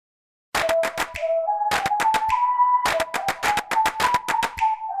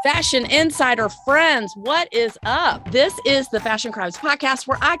Fashion Insider friends, what is up? This is the Fashion Crimes podcast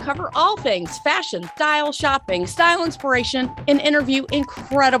where I cover all things fashion, style, shopping, style inspiration, and interview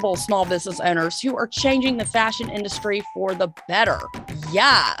incredible small business owners who are changing the fashion industry for the better.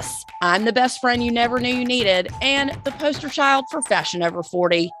 Yes, I'm the best friend you never knew you needed and the poster child for fashion over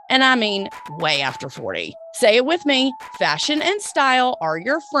 40, and I mean way after 40. Say it with me, fashion and style are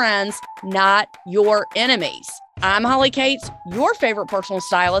your friends, not your enemies. I'm Holly Cates, your favorite personal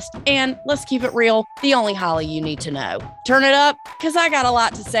stylist, and let's keep it real, the only Holly you need to know. Turn it up, because I got a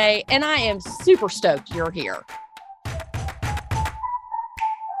lot to say, and I am super stoked you're here.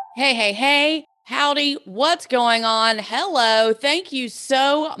 Hey, howdy, what's going on? Hello, thank you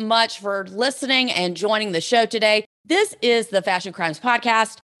so much for listening and joining the show today. This is the Fashion Crimes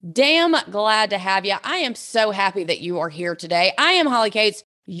Podcast. Damn glad to have you. I am so happy that you are here today. I am Holly Cates,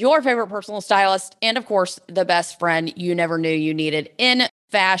 your favorite personal stylist, and of course, the best friend you never knew you needed in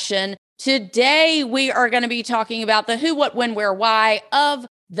fashion. Today, we are going to be talking about the who, what, when, where, why of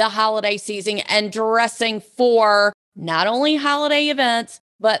the holiday season and dressing for not only holiday events,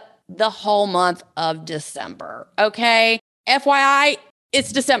 but the whole month of December. Okay? FYI,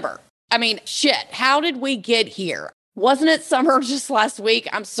 it's December. I mean, shit, how did we get here? Wasn't it summer just last week?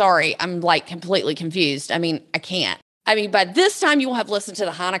 I'm sorry. I'm like completely confused. I mean, I can't. By this time, you will have listened to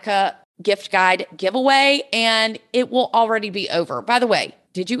the Hanukkah gift guide giveaway, and it will already be over. By the way,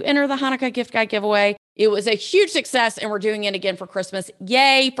 did you enter the Hanukkah gift guide giveaway? It was a huge success, and we're doing it again for Christmas.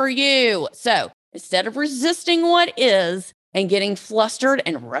 Yay for you. So instead of resisting what is and getting flustered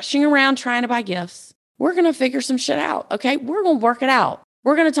and rushing around trying to buy gifts, we're going to figure some shit out, okay? We're going to work it out.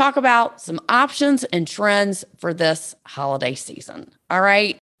 We're going to talk about some options and trends for this holiday season, all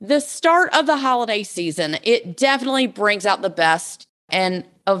right? The start of the holiday season, it definitely brings out the best and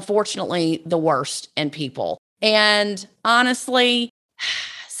unfortunately the worst in people. And honestly,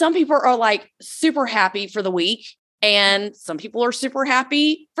 some people are like super happy for the week and some people are super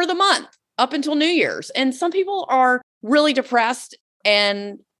happy for the month up until New Year's. And some people are really depressed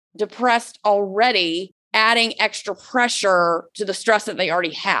already, adding extra pressure to the stress that they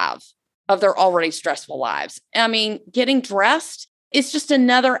already have of their already stressful lives. I mean, getting dressed, it's just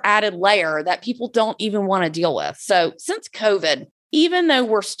another added layer that people don't even want to deal with. So since COVID, even though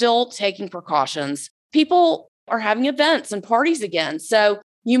we're still taking precautions, people are having events and parties again. So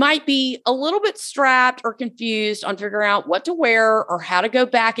you might be a little bit strapped or confused on figuring out what to wear or how to go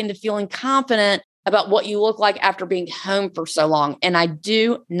back into feeling confident about what you look like after being home for so long. And I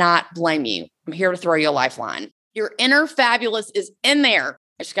do not blame you. I'm here to throw you a lifeline. Your inner fabulous is in there.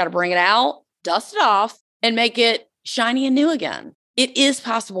 I just got to bring it out, dust it off, and make it shiny and new again. It is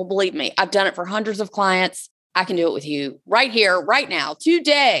possible, believe me. I've done it for hundreds of clients. I can do it with you right here, right now.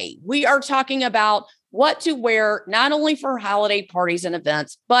 Today, we are talking about what to wear, not only for holiday parties and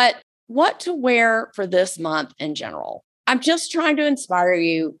events, but what to wear for this month in general. I'm just trying to inspire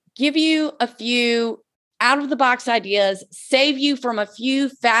you, give you a few out-of-the-box ideas, save you from a few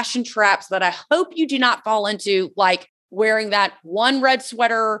fashion traps that I hope you do not fall into, like wearing that one red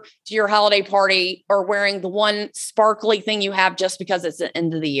sweater to your holiday party or wearing the one sparkly thing you have just because it's the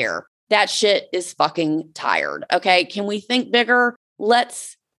end of the year. That shit is fucking tired. Okay. Can we think bigger?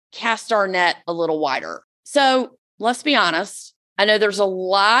 Let's cast our net a little wider. So let's be honest. I know there's a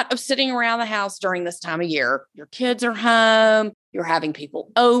lot of sitting around the house during this time of year. Your kids are home. You're having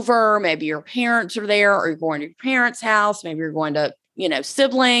people over. Maybe your parents are there or you're going to your parents' house. Maybe you're going to,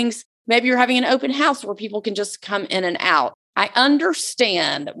 siblings. Maybe you're having an open house where people can just come in and out. I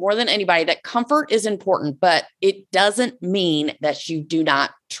understand more than anybody that comfort is important, but it doesn't mean that you do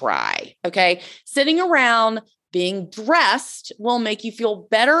not try. Okay. Sitting around being dressed will make you feel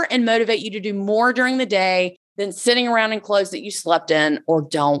better and motivate you to do more during the day than sitting around in clothes that you slept in or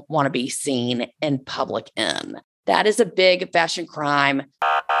don't want to be seen in public in. That is a big fashion crime.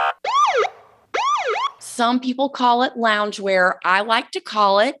 Some people call it loungewear. I like to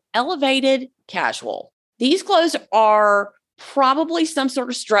call it elevated casual. These clothes are probably some sort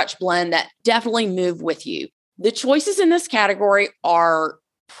of stretch blend that definitely move with you. The choices in this category are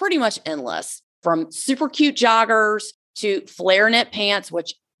pretty much endless, from super cute joggers to flare knit pants,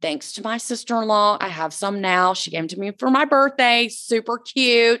 which thanks to my sister-in-law, I have some now. She gave them to me for my birthday. Super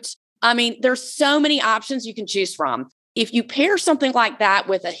cute. I mean, there's so many options you can choose from. If you pair something like that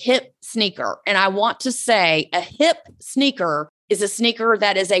with a hip sneaker, and I want to say a hip sneaker is a sneaker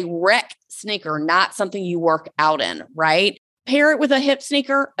that is a rec sneaker, not something you work out in, right? Pair it with a hip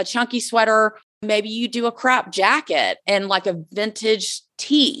sneaker, a chunky sweater. Maybe you do a crop jacket and like a vintage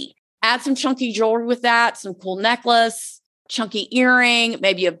tee. Add some chunky jewelry with that, some cool necklace, chunky earring,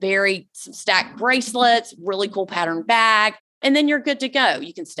 maybe some stacked bracelets, really cool pattern bag. and then you're good to go.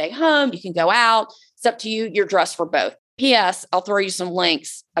 You can stay home, you can go out. It's up to you. You're dressed for both. P.S. I'll throw you some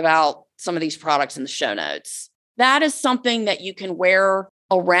links about some of these products in the show notes. That is something that you can wear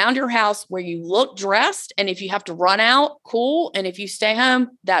around your house where you look dressed. And if you have to run out, cool. And if you stay home,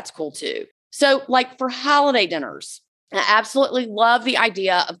 that's cool too. So like for holiday dinners, I absolutely love the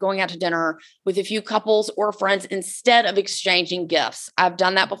idea of going out to dinner with a few couples or friends instead of exchanging gifts. I've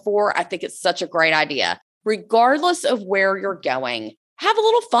done that before. I think it's such a great idea. Regardless of where you're going, have a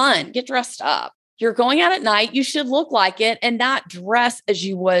little fun, get dressed up. You're going out at night, you should look like it and not dress as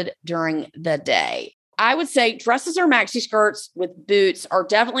you would during the day. I would say dresses or maxi skirts with boots are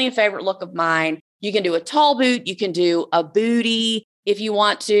definitely a favorite look of mine. You can do a tall boot, you can do a bootie if you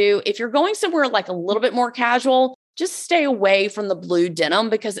want to. If you're going somewhere like a little bit more casual, just stay away from the blue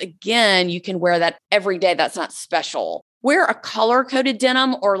denim because again, you can wear that every day. That's not special. Wear a color-coded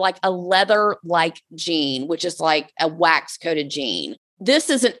denim or like a leather-like jean, which is like a wax-coated jean. This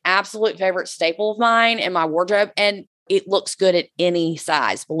is an absolute favorite staple of mine in my wardrobe, and it looks good at any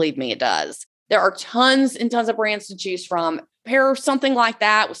size. Believe me, it does. There are tons and tons of brands to choose from. Pair something like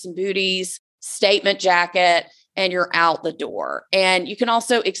that with some booties, statement jacket, and you're out the door. And you can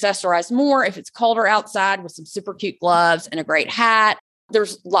also accessorize more if it's colder outside with some super cute gloves and a great hat.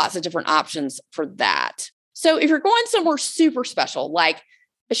 There's lots of different options for that. So if you're going somewhere super special, like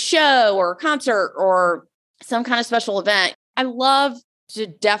a show or a concert or some kind of special event, I love to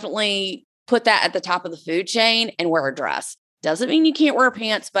definitely put that at the top of the food chain and wear a dress. Doesn't mean you can't wear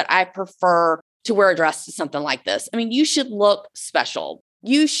pants, but I prefer to wear a dress to something like this. I mean, you should look special.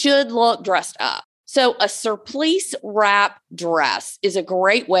 You should look dressed up. So a surplice wrap dress is a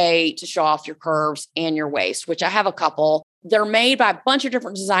great way to show off your curves and your waist, which I have a couple. They're made by a bunch of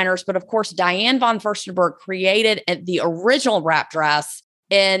different designers, but of course, Diane von Furstenberg created the original wrap dress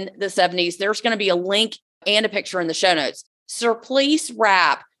in the 70s. There's going to be a link and a picture in the show notes. Surplice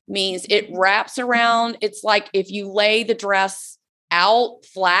wrap means it wraps around. It's like if you lay the dress out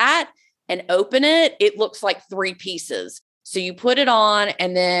flat and open it, it looks like three pieces. So you put it on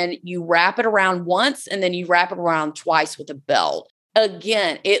and then you wrap it around once and then you wrap it around twice with a belt.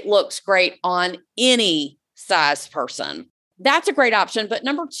 Again, it looks great on any size person. That's a great option. But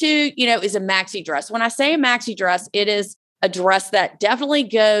number two, is a maxi dress. When I say a maxi dress, it is a dress that definitely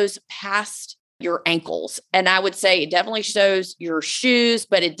goes past your ankles. And I would say it definitely shows your shoes,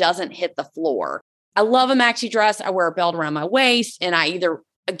 but it doesn't hit the floor. I love a maxi dress. I wear a belt around my waist and I either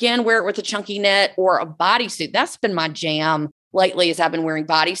again, wear it with a chunky knit or a bodysuit. That's been my jam lately as I've been wearing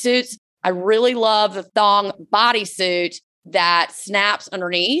bodysuits. I really love the thong bodysuit that snaps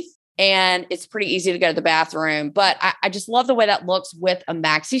underneath and it's pretty easy to go to the bathroom. But I just love the way that looks with a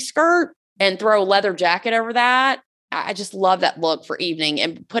maxi skirt and throw a leather jacket over that. I just love that look for evening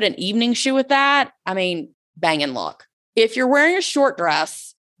and put an evening shoe with that. I mean, banging look. If you're wearing a short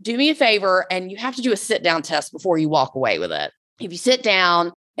dress, do me a favor and you have to do a sit down test before you walk away with it. If you sit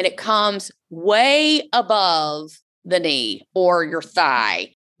down and it comes way above the knee or your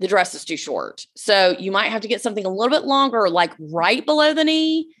thigh, the dress is too short. So you might have to get something a little bit longer, like right below the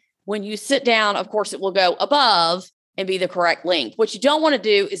knee. When you sit down, of course, it will go above and be the correct length. What you don't want to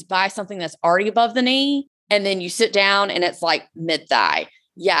do is buy something that's already above the knee and then you sit down and it's like mid-thigh.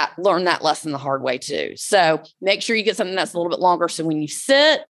 Yeah, learn that lesson the hard way too. So make sure you get something that's a little bit longer. So when you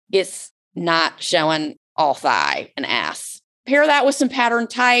sit, it's not showing all thigh and ass. Pair that with some pattern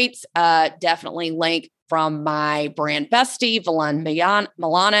tights. Definitely link from my brand bestie, Valon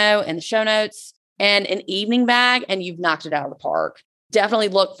Milano in the show notes, and an evening bag, and you've knocked it out of the park. Definitely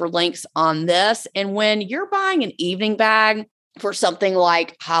look for links on this. And when you're buying an evening bag for something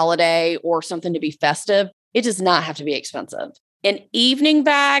like holiday or something to be festive, it does not have to be expensive. An evening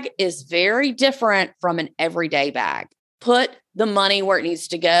bag is very different from an everyday bag. Put the money where it needs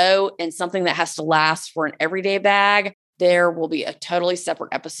to go, and something that has to last for an everyday bag, there will be a totally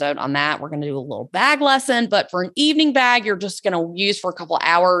separate episode on that. We're going to do a little bag lesson, but for an evening bag, you're just going to use for a couple of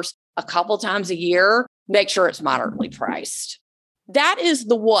hours, a couple times a year, make sure it's moderately priced. That is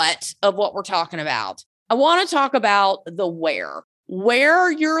the what of what we're talking about. I want to talk about the where.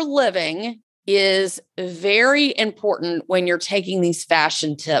 Where you're living is very important when you're taking these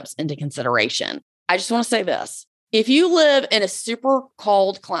fashion tips into consideration. I just want to say this. If you live in a super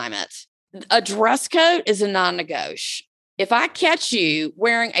cold climate, a dress coat is a non-negotiable. If I catch you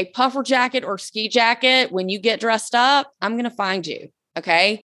wearing a puffer jacket or ski jacket when you get dressed up, I'm going to find you.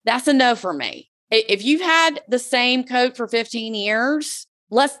 Okay. That's a no for me. If you've had the same coat for 15 years,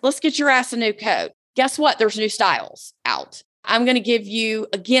 let's get your ass a new coat. Guess what? There's new styles out. I'm going to give you,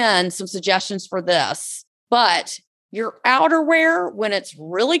 again, some suggestions for this, but Your outerwear, when it's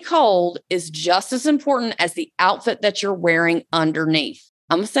really cold, is just as important as the outfit that you're wearing underneath.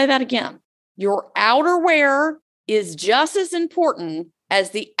 I'm going to say that again. Your outerwear is just as important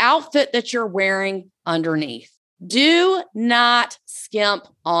as the outfit that you're wearing underneath. Do not skimp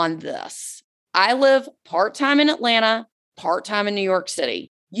on this. I live part-time in Atlanta, part-time in New York City.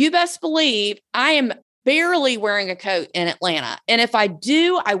 You best believe I am barely wearing a coat in Atlanta. And if I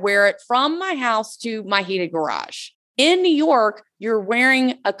do, I wear it from my house to my heated garage. In New York, you're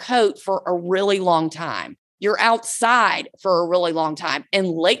wearing a coat for a really long time. You're outside for a really long time. And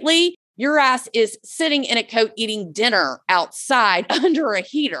lately, your ass is sitting in a coat eating dinner outside under a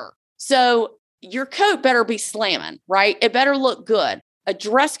heater. So your coat better be slamming, right? It better look good. A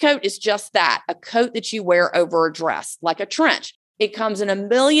dress coat is just that, a coat that you wear over a dress, like a trench. It comes in a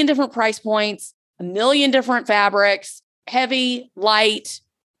million different price points, a million different fabrics, heavy, light,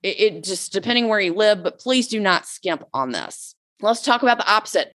 it just depending where you live, but please do not skimp on this. Let's talk about the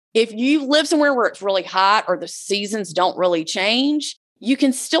opposite. If you live somewhere where it's really hot or the seasons don't really change, you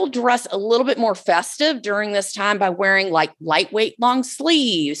can still dress a little bit more festive during this time by wearing like lightweight long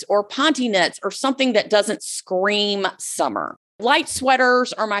sleeves or ponte knits or something that doesn't scream summer. Light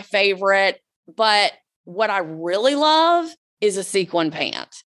sweaters are my favorite, but what I really love is a sequin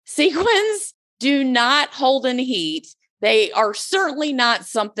pant. Sequins do not hold in heat. They are certainly not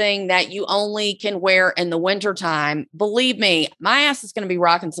something that you only can wear in the wintertime. Believe me, my ass is going to be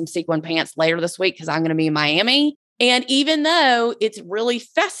rocking some sequin pants later this week because I'm going to be in Miami. And even though it's really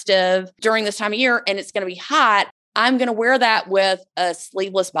festive during this time of year and it's going to be hot, I'm going to wear that with a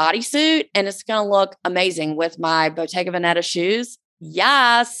sleeveless bodysuit and it's going to look amazing with my Bottega Veneta shoes.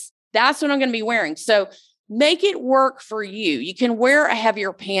 Yes, that's what I'm going to be wearing. So make it work for you. You can wear a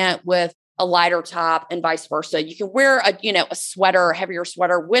heavier pant with a lighter top and vice versa. You can wear a sweater, a heavier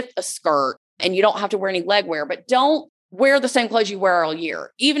sweater with a skirt, and you don't have to wear any leg wear, but don't wear the same clothes you wear all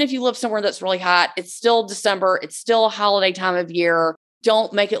year. Even if you live somewhere that's really hot, it's still December. It's still a holiday time of year.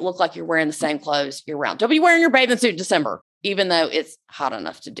 Don't make it look like you're wearing the same clothes year round. Don't be wearing your bathing suit in December, even though it's hot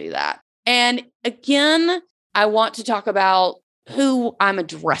enough to do that. And again, I want to talk about who I'm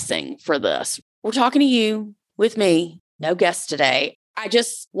addressing for this. We're talking to you with me, no guests today. I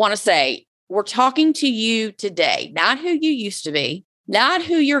just want to say, we're talking to you today, not who you used to be, not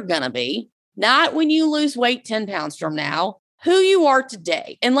who you're going to be, not when you lose weight 10 pounds from now, who you are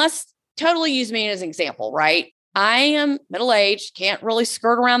today. And let's totally use me as an example, right? I am middle-aged, can't really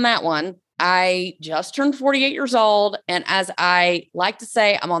skirt around that one. I just turned 48 years old. And as I like to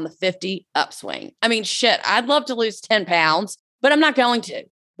say, I'm on the 50 upswing. I mean, shit, I'd love to lose 10 pounds, but I'm not going to.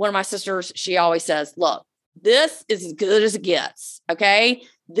 One of my sisters, she always says, look, this is as good as it gets. Okay.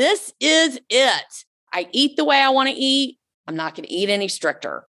 This is it. I eat the way I want to eat. I'm not going to eat any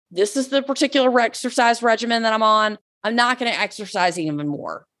stricter. This is the particular exercise regimen that I'm on. I'm not going to exercise even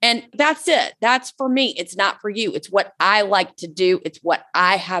more. And that's it. That's for me. It's not for you. It's what I like to do. It's what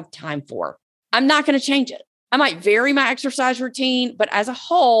I have time for. I'm not going to change it. I might vary my exercise routine, but as a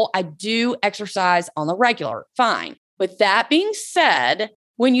whole, I do exercise on the regular. Fine. With that being said,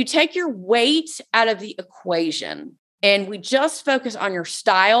 when you take your weight out of the equation and we just focus on your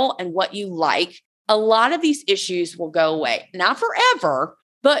style and what you like, a lot of these issues will go away. Not forever,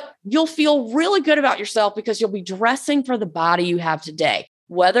 but you'll feel really good about yourself because you'll be dressing for the body you have today.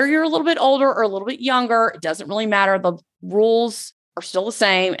 Whether you're a little bit older or a little bit younger, it doesn't really matter. The rules are still the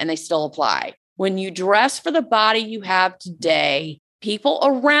same and they still apply. When you dress for the body you have today, people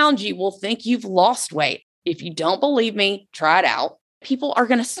around you will think you've lost weight. If you don't believe me, try it out. People are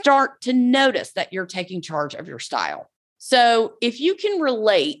going to start to notice that you're taking charge of your style. So if you can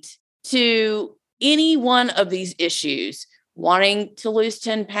relate to any one of these issues, wanting to lose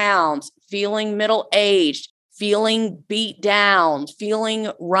 10 pounds, feeling middle-aged, feeling beat down,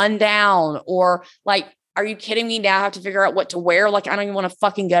 feeling run down, or like, are you kidding me? Now I have to figure out what to wear. Like, I don't even want to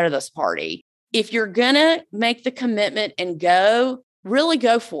fucking go to this party. If you're going to make the commitment and go, really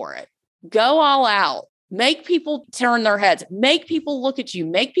go for it. Go all out. Make people turn their heads. Make people look at you.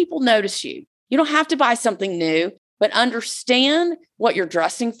 Make people notice you. You don't have to buy something new, but understand what you're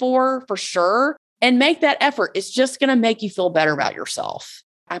dressing for sure. And make that effort. It's just going to make you feel better about yourself.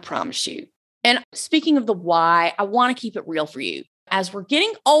 I promise you. And speaking of the why, I want to keep it real for you. As we're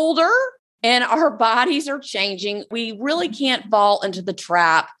getting older and our bodies are changing, we really can't fall into the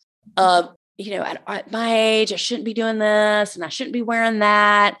trap of, at my age, I shouldn't be doing this and I shouldn't be wearing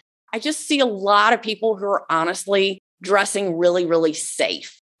that. I just see a lot of people who are honestly dressing really, really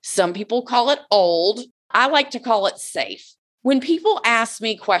safe. Some people call it old. I like to call it safe. When people ask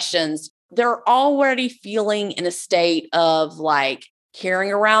me questions, they're already feeling in a state of like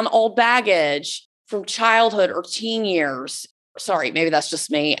carrying around old baggage from childhood or teen years. Sorry, maybe that's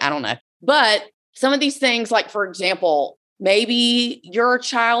just me. I don't know. But some of these things, like, for example, maybe you're a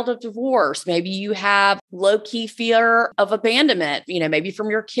child of divorce. Maybe you have low-key fear of abandonment, maybe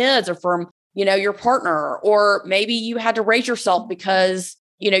from your kids or from, your partner, or maybe you had to raise yourself because,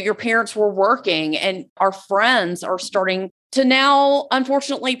 your parents were working, and our friends are starting to now,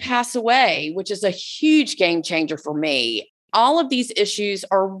 unfortunately, pass away, which is a huge game changer for me. All of these issues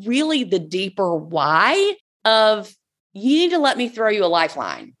are really the deeper why of, you need to let me throw you a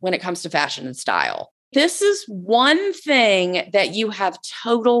lifeline when it comes to fashion and style. This is one thing that you have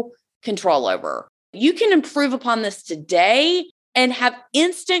total control over. You can improve upon this today and have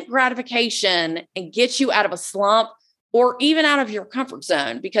instant gratification and get you out of a slump or even out of your comfort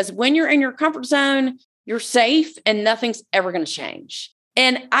zone. Because when you're in your comfort zone, you're safe and nothing's ever going to change.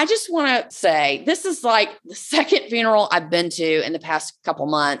 And I just want to say, this is like the second funeral I've been to in the past couple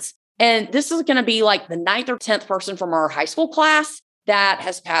months. And this is going to be like the 9th or 10th person from our high school class that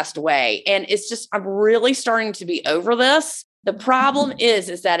has passed away. And it's just, I'm really starting to be over this. The problem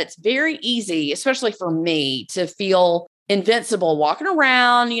is that it's very easy, especially for me, to feel invincible walking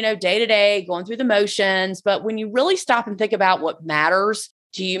around, day to day, going through the motions. But when you really stop and think about what matters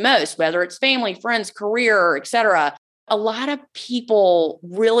to you most, whether it's family, friends, career, etc., a lot of people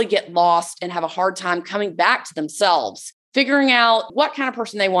really get lost and have a hard time coming back to themselves, figuring out what kind of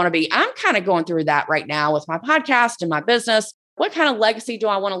person they want to be. I'm kind of going through that right now with my podcast and my business. What kind of legacy do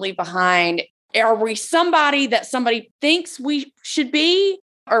I want to leave behind? Are we somebody that somebody thinks we should be?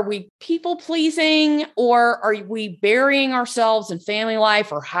 Are we people pleasing, or are we burying ourselves in family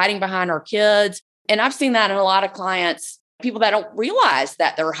life or hiding behind our kids? And I've seen that in a lot of clients, people that don't realize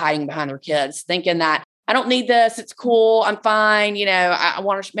that they're hiding behind their kids, thinking that I don't need this. It's cool. I'm fine. I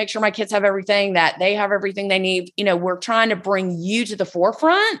want to make sure my kids have everything, that they have everything they need. We're trying to bring you to the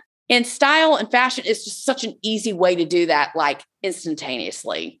forefront, and style and fashion is just such an easy way to do that, like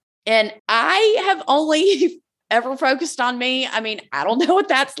instantaneously. And I have only ever focused on me. I mean, I don't know what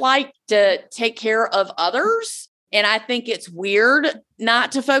that's like to take care of others. And I think it's weird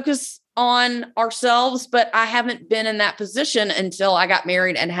not to focus on ourselves, but I haven't been in that position until I got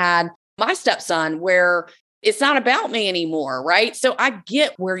married and had my stepson, where it's not about me anymore, right? So I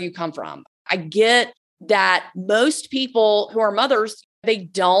get where you come from. I get that most people who are mothers, they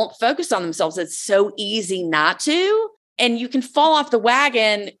don't focus on themselves. It's so easy not to. And you can fall off the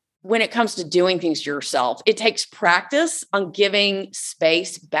wagon when it comes to doing things to yourself. It takes practice on giving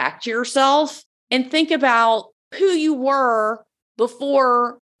space back to yourself, and think about who you were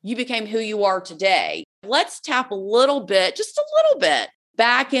before you became who you are today. Let's tap a little bit, just a little bit,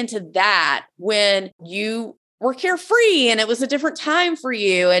 back into that when you were carefree and it was a different time for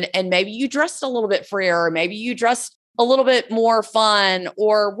you. And maybe you dressed a little bit freer, or maybe you dressed a little bit more fun,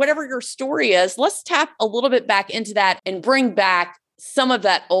 or whatever your story is. Let's tap a little bit back into that and bring back some of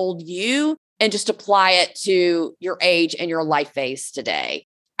that old you and just apply it to your age and your life phase today.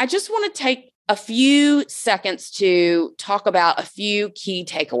 I just want to take a few seconds to talk about a few key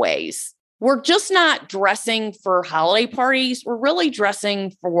takeaways. We're just not dressing for holiday parties. We're really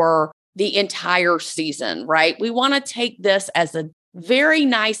dressing for the entire season, right? We want to take this as a very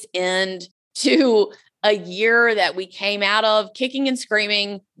nice end to a year that we came out of kicking and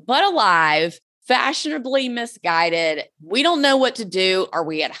screaming, but alive, fashionably misguided. We don't know what to do. Are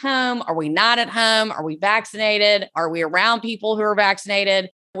we at home? Are we not at home? Are we vaccinated? Are we around people who are vaccinated?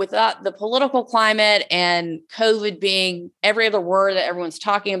 With the political climate and COVID being every other word that everyone's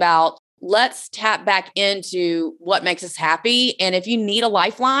talking about, let's tap back into what makes us happy. And if you need a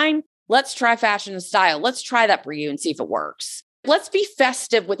lifeline, let's try fashion and style. Let's try that for you and see if it works. Let's be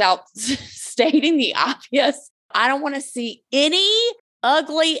festive without stating the obvious. I don't want to see any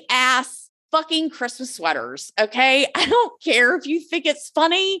ugly ass fucking Christmas sweaters. Okay. I don't care if you think it's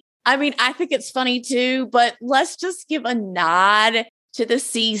funny. I mean, I think it's funny too, but let's just give a nod to the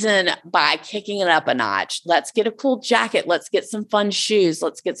season by kicking it up a notch. Let's get a cool jacket. Let's get some fun shoes.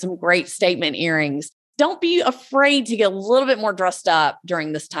 Let's get some great statement earrings. Don't be afraid to get a little bit more dressed up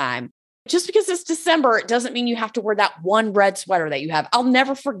during this time. Just because it's December, it doesn't mean you have to wear that one red sweater that you have. I'll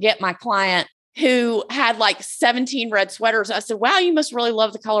never forget my client who had like 17 red sweaters. I said, wow, you must really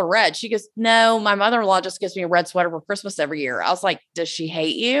love the color red. She goes, no, my mother-in-law just gives me a red sweater for Christmas every year. I was like, does she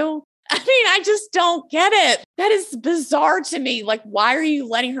hate you? I mean, I just don't get it. That is bizarre to me. Like, why are you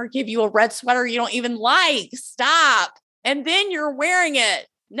letting her give you a red sweater you don't even like? Stop. And then you're wearing it.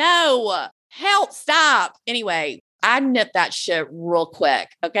 No, help, stop. Anyway, I nipped that shit real quick.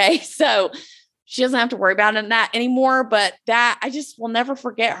 Okay. So she doesn't have to worry about that anymore, but that I just will never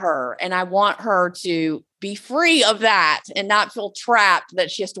forget her. And I want her to be free of that and not feel trapped that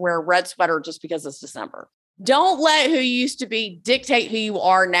she has to wear a red sweater just because it's December. Don't let who you used to be dictate who you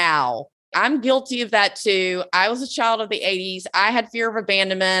are now. I'm guilty of that too. I was a child of the 80s. I had fear of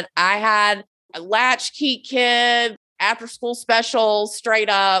abandonment. I had a latchkey kid, after school specials, straight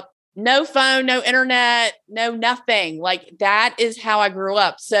up, no phone, no internet, no nothing. Like that is how I grew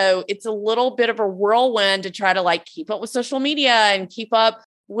up. So it's a little bit of a whirlwind to try to like keep up with social media and keep up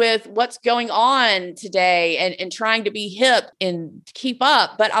with what's going on today and trying to be hip and keep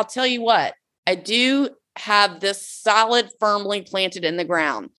up. But I'll tell you what, I do have this solid, firmly planted in the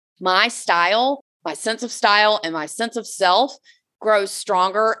ground. My style, my sense of style and my sense of self grows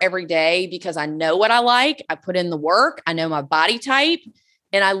stronger every day because I know what I like. I put in the work. I know my body type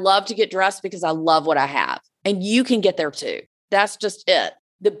and I love to get dressed because I love what I have. And you can get there too. That's just it.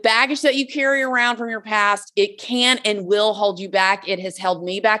 The baggage that you carry around from your past, it can and will hold you back. It has held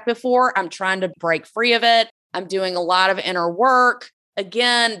me back before. I'm trying to break free of it. I'm doing a lot of inner work.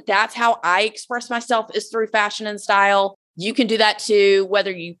 Again, that's how I express myself is through fashion and style. You can do that too, whether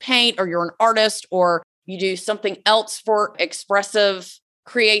you paint or you're an artist or you do something else for expressive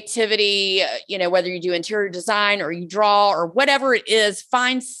creativity, whether you do interior design or you draw or whatever it is,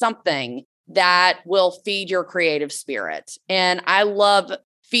 find something that will feed your creative spirit. And I love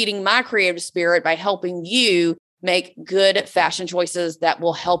feeding my creative spirit by helping you make good fashion choices that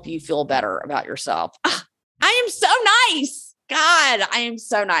will help you feel better about yourself. I am so nice. God, I am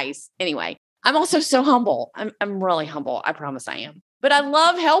so nice. Anyway, I'm also so humble. I'm really humble. I promise I am. But I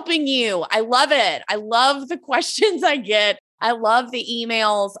love helping you. I love it. I love the questions I get. I love the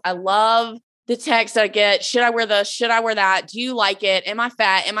emails. I love the texts I get. Should I wear this? Should I wear that? Do you like it? Am I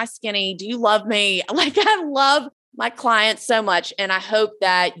fat? Am I skinny? Do you love me? Like I love my clients so much. And I hope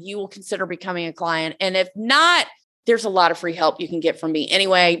that you will consider becoming a client. And if not, there's a lot of free help you can get from me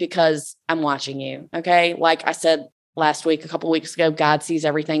anyway, because I'm watching you. Okay. Like I said last week, a couple of weeks ago, God sees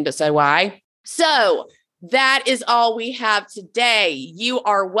everything, but so do I. So that is all we have today. You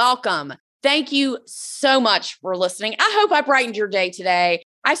are welcome. Thank you so much for listening. I hope I brightened your day today.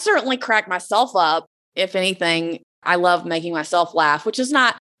 I certainly cracked myself up. If anything, I love making myself laugh, which is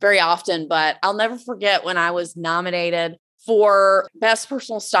not very often, but I'll never forget when I was nominated for Best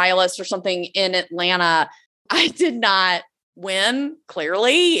Personal Stylist or something in Atlanta. I did not win,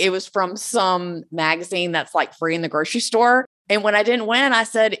 clearly. It was from some magazine that's like free in the grocery store. And when I didn't win, I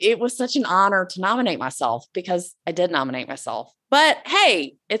said it was such an honor to nominate myself because I did nominate myself. But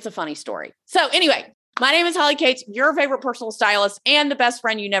hey, it's a funny story. So anyway, my name is Holly Cates, your favorite personal stylist and the best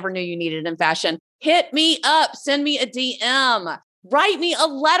friend you never knew you needed in fashion. Hit me up, send me a DM, write me a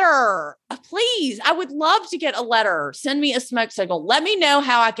letter. Please, I would love to get a letter. Send me a smoke signal. Let me know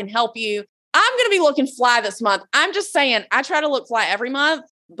how I can help you. I'm going to be looking fly this month. I'm just saying, I try to look fly every month.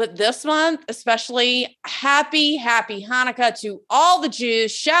 But this month, especially, happy Hanukkah to all the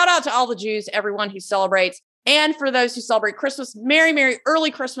Jews. Shout out to all the Jews, everyone who celebrates. And for those who celebrate Christmas, Merry early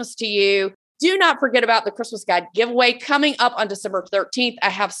Christmas to you. Do not forget about the Christmas Guide giveaway coming up on December 13th. I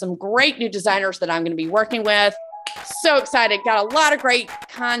have some great new designers that I'm going to be working with. So excited. Got a lot of great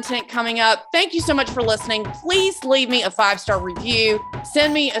content coming up. Thank you so much for listening. Please leave me a 5-star review.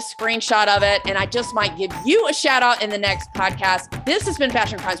 Send me a screenshot of it, and I just might give you a shout out in the next podcast. This has been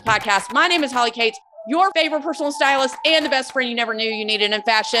Fashion Crimes Podcast. My name is Holly Cates, your favorite personal stylist and the best friend you never knew you needed in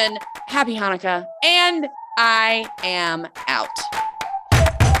fashion. Happy Hanukkah, and I am out.